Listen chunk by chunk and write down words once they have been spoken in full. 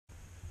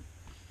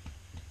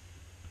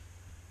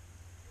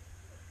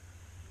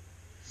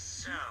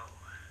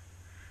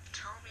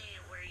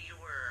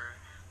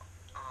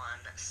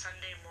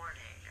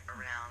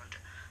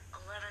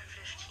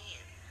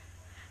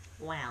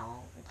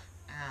Well,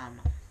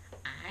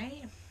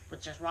 I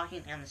was just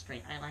walking down the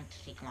street. I like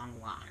to take long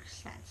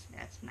walks.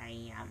 That's my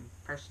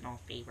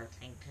personal favorite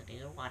thing to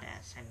do on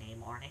a Sunday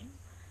morning.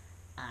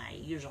 I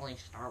usually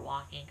start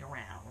walking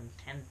around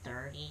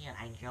 10:30 and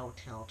I go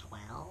till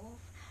 12.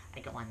 I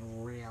go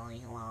on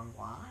really long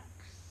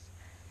walks.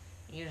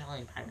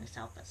 Usually by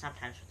myself, but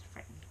sometimes with a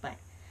friend. But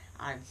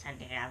on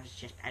Sunday I was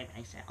just by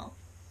myself.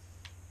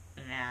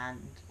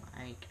 And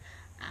like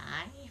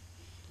I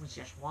was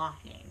just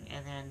walking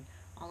and then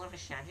all of a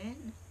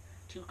sudden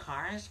two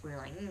cars were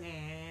like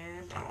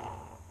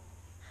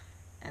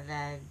and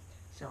then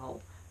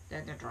so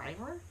then the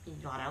driver he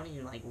got out and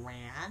he like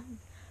ran.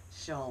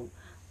 So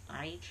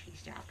I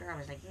chased after. I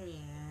was like, yeah.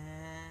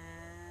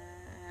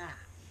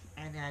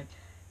 And then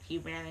he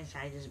ran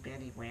inside his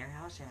abandoned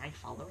warehouse, and I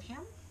followed him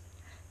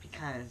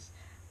because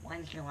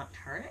one, he looked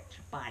hurt,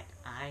 but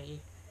I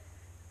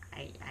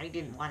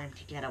didn't want him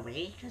to get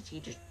away because he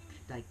just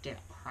like did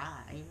a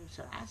crime,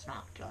 so that's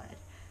not good.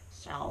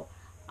 So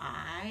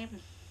I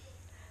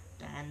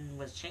then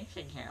was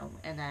chasing him,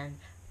 and then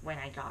when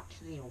I got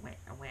to the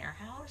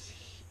warehouse,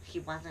 he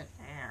wasn't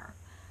there.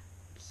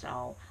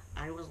 So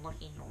I was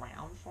looking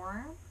around for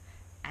him,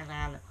 and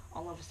then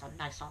all of a sudden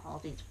I saw all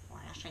these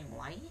flashing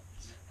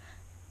lights,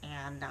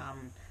 and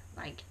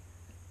like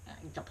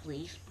the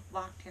police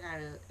walked in,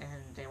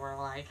 and they were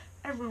like,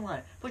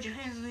 "Everyone, put your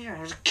hands in the air."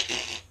 I was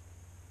like,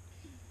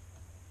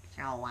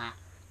 so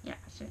yeah,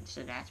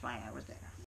 so that's why I was there.